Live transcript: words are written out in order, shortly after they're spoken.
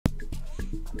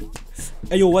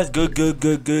Hey yo, what's good, good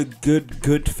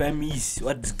fammies?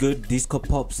 What's good? Disco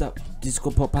pops up, disco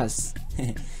poppers.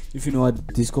 If you know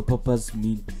what disco poppers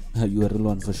mean, you are a real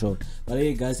one for sure. But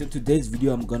hey guys, in today's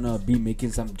video, I'm gonna be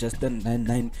making some just a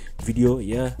 9 video.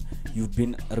 Yeah, you've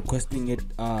been requesting it.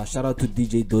 Shout out to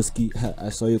DJ Doski. I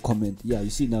saw your comment. Yeah, you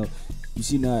see now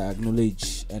I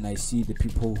acknowledge and I see the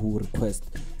people who request.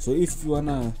 So if you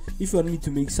want me to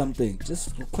make something,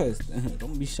 just request.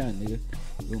 Don't be shy, nigga.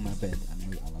 Oh my bad, I'm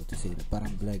not allowed to say that, but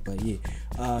I'm black. But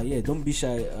yeah, don't be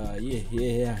shy.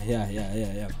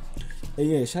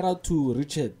 Yeah, shout out to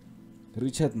Richard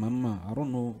Mama. I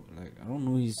don't know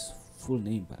his full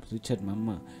name, but Richard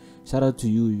Mama, shout out to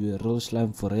you. You're a real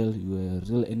slime for real. You're a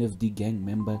real NFD gang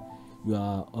member. You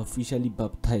are officially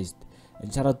baptized.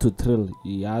 And shout out to Trill.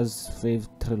 He has faith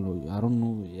Trill. I don't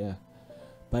know. Yeah,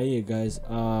 but yeah, guys.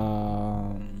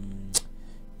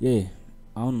 Yeah,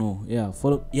 I don't know. Yeah,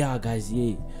 follow. Yeah, guys.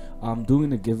 Yeah, I'm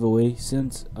doing a giveaway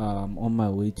since I'm on my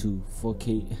way to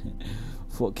 4K,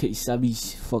 4K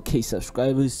subbies, 4K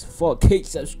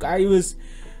subscribers.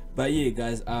 But yeah,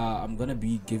 guys. I'm gonna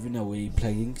be giving away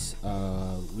plugins.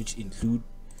 Which include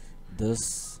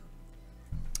this.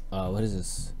 What is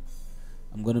this?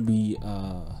 I'm gonna be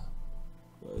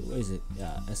where is it?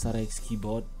 Yeah, SRX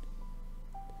keyboard.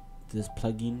 This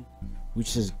plugin,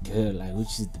 which is good, like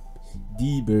which is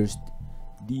the burst,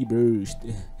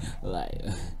 like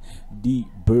the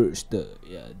burst.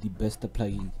 Yeah, the best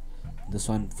plugin. This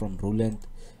one from Roland.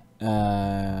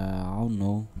 I don't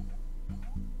know.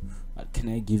 What can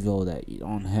I give you all that you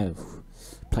don't have?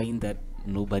 Plugin that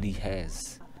nobody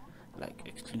has, like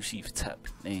exclusive tab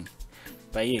thing.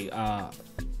 But yeah,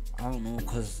 I don't know,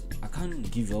 cause I can't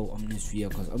give you Omnisphere,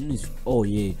 cause oh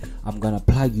yeah, I'm gonna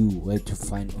plug you where to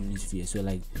find Omnisphere. So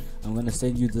like, I'm gonna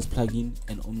send you this plugin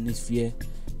and Omnisphere,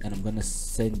 and I'm gonna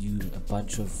send you a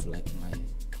bunch of like my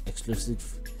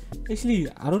exclusive. Actually,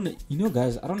 I don't,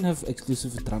 guys, I don't have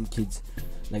exclusive drum kits,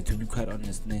 like, to be quite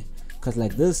honest, cause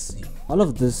like this, all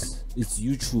of this is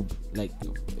YouTube, like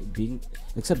being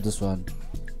except this one.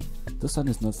 This one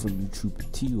is not from YouTube.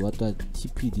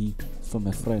 TPD from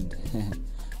a friend.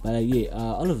 But yeah,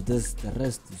 all of this, the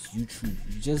rest is YouTube.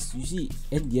 You see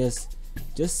NDS,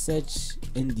 just search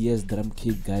NDS drum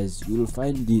kit, guys. You will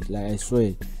find it. Like I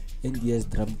swear, NDS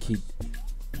drum kit,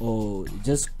 or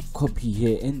just copy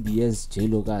here NDS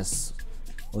JLogas,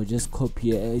 or just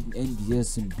copy here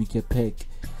NDS in BK Pack.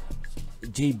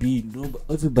 JB, no,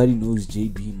 everybody knows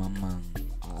JB, my man.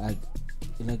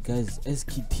 Like guys,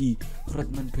 SKT,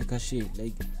 Rotman Pekashe,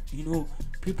 like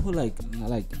people like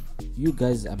you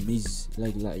guys amaze,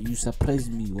 like you surprise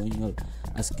me when you're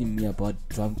asking me about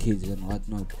drum kits and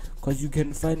whatnot, cause you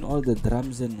can find all the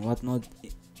drums and whatnot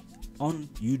on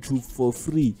YouTube for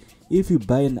free. If you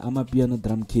buy an Amapiano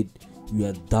drum kit, you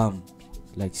are dumb,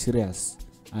 like serious,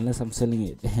 unless I'm selling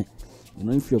it.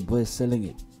 If your boy is selling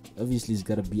it, obviously it's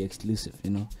gotta be exclusive,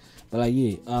 but like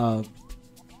yeah,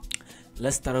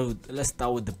 let's start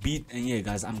with the beat. And yeah,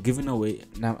 guys, I'm giving away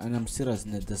now, and I'm serious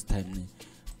this time,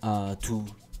 to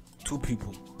 2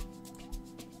 people.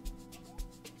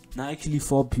 Now actually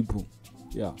 4 people.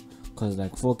 Yeah, cause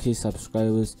like 4K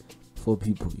subscribers, 4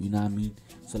 people. You know what I mean?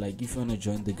 So like, if you wanna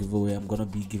join the giveaway, I'm gonna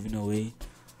be giving away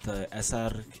the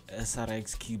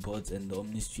SRX keyboards and the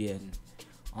Omnisphere. And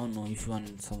I don't know if you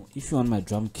want my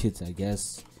drum kits, I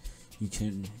guess you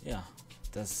can. Yeah,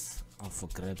 that's up for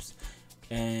grabs.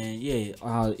 And yeah,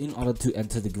 in order to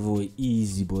enter the giveaway,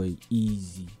 easy boy,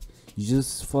 easy. You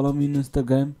just follow me on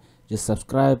Instagram, just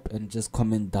subscribe and just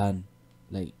comment down,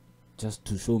 like just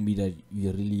to show me that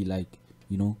you really like,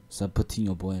 supporting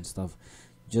your boy and stuff.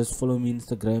 Just follow me on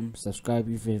Instagram, subscribe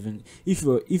if you haven't. If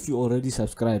you already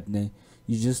subscribed,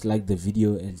 you just like the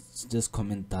video and just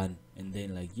comment down, and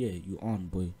then like, yeah, you on,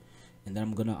 boy. And then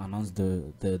I'm gonna announce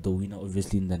the winner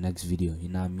obviously in the next video. You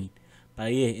know what I mean?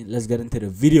 But yeah, let's get into the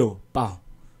video. Pow.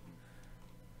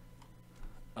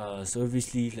 So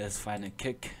obviously, let's find a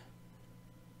kick.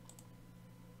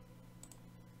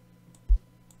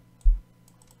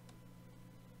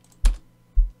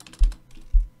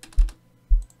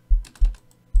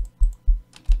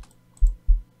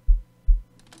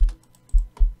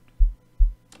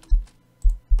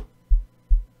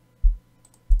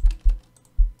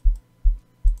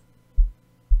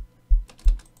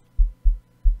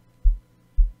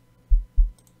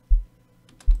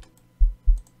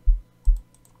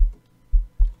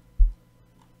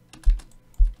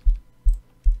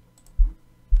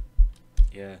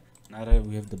 Yeah, now that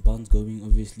we have the bounce going,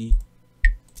 obviously.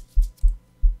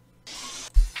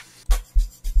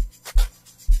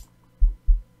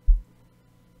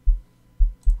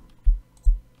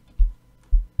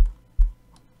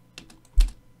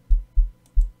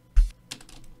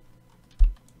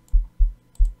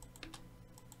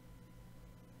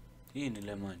 Yini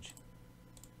le manje?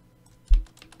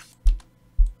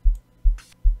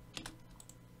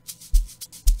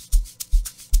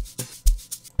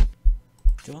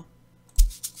 Jo?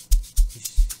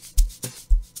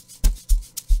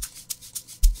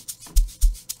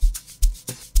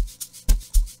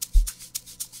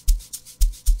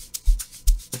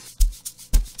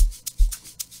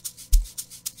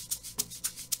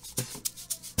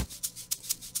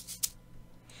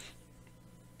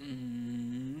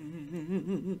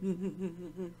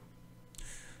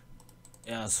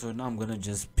 Yeah, so now I'm gonna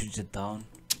just pitch it down.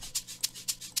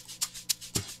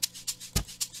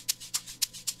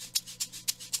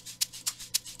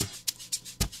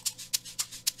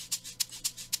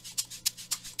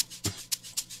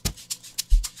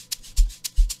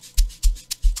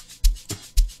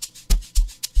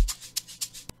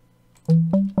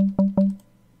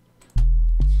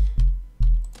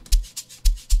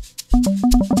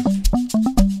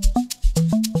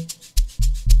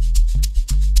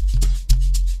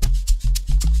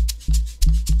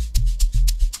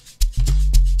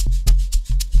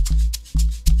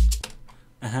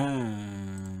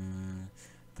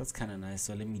 That's kind of nice.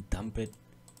 So let me dump it.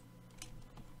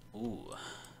 Ooh.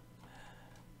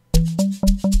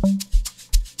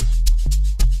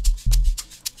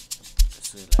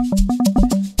 So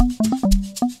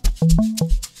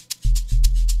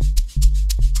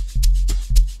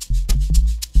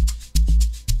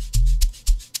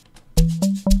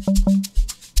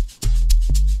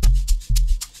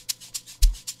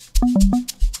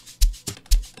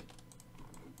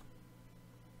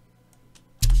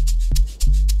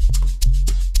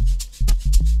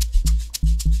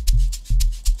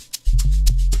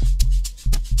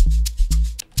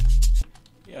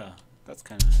yeah, that's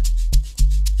kind of nice.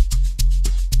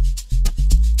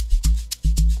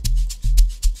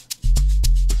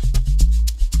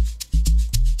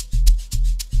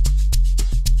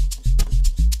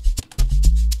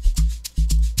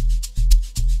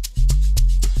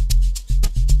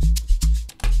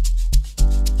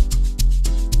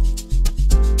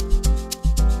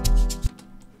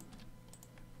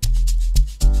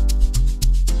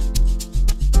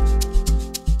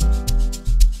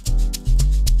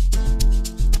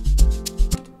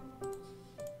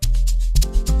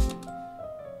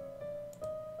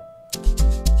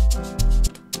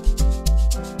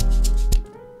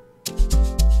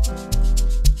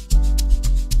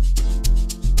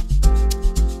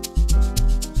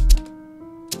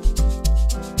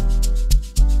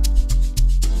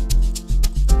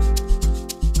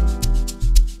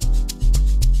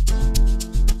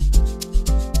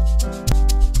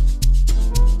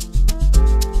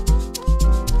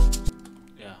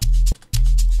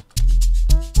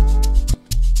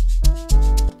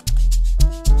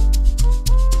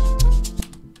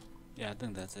 I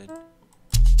think that's it.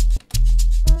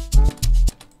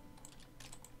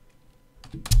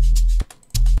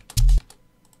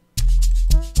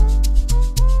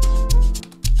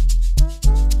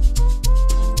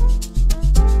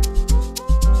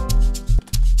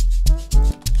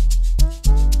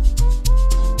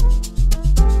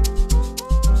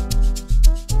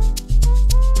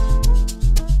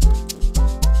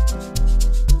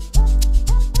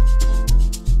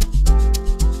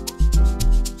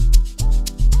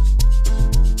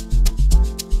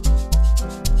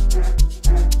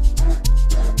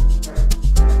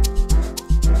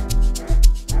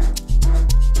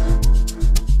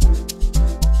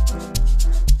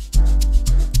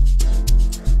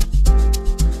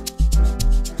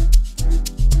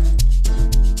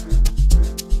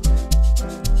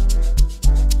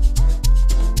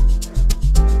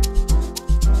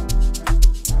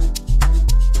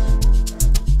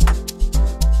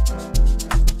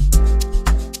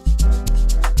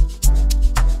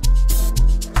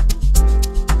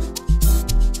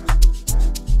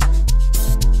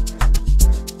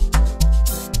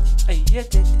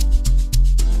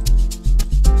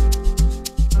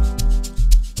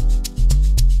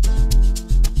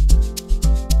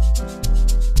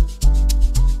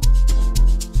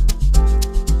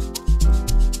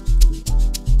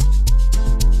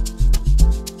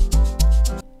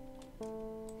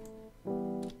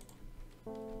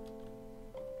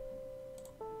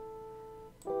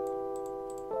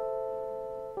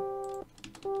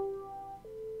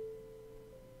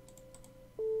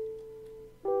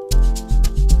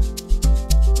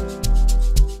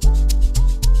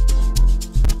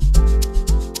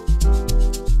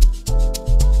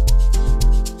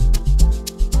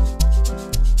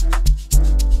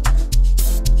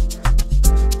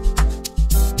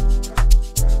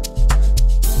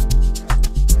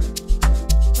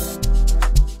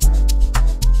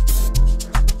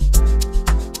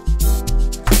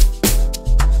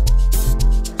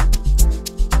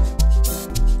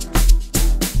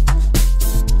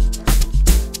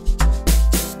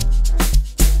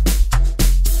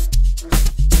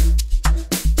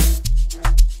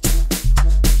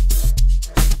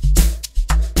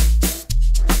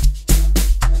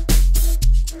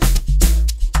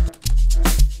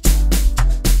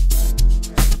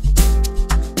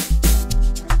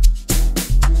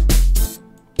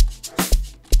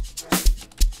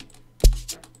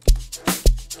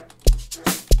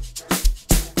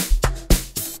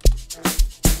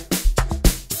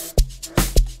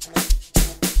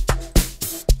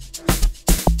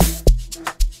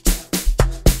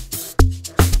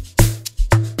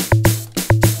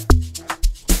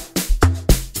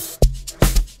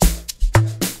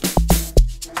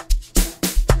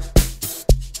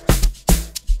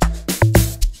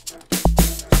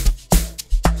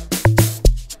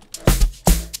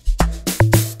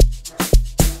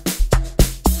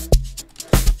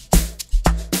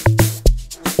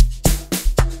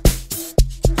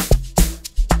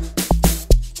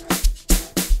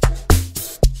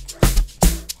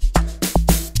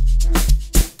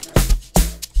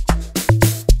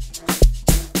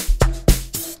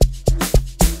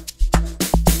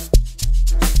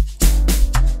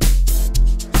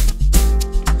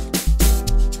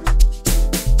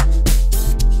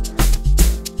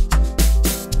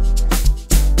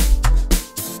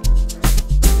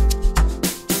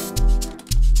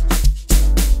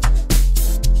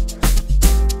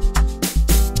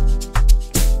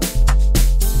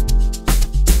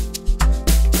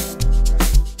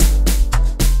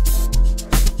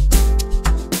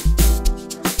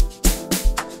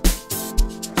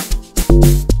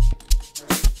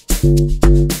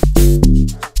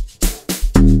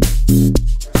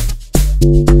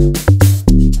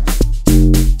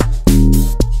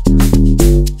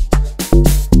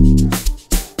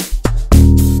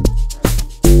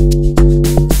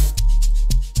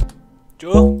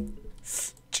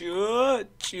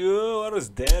 Joe, what was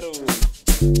that?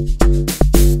 Oh?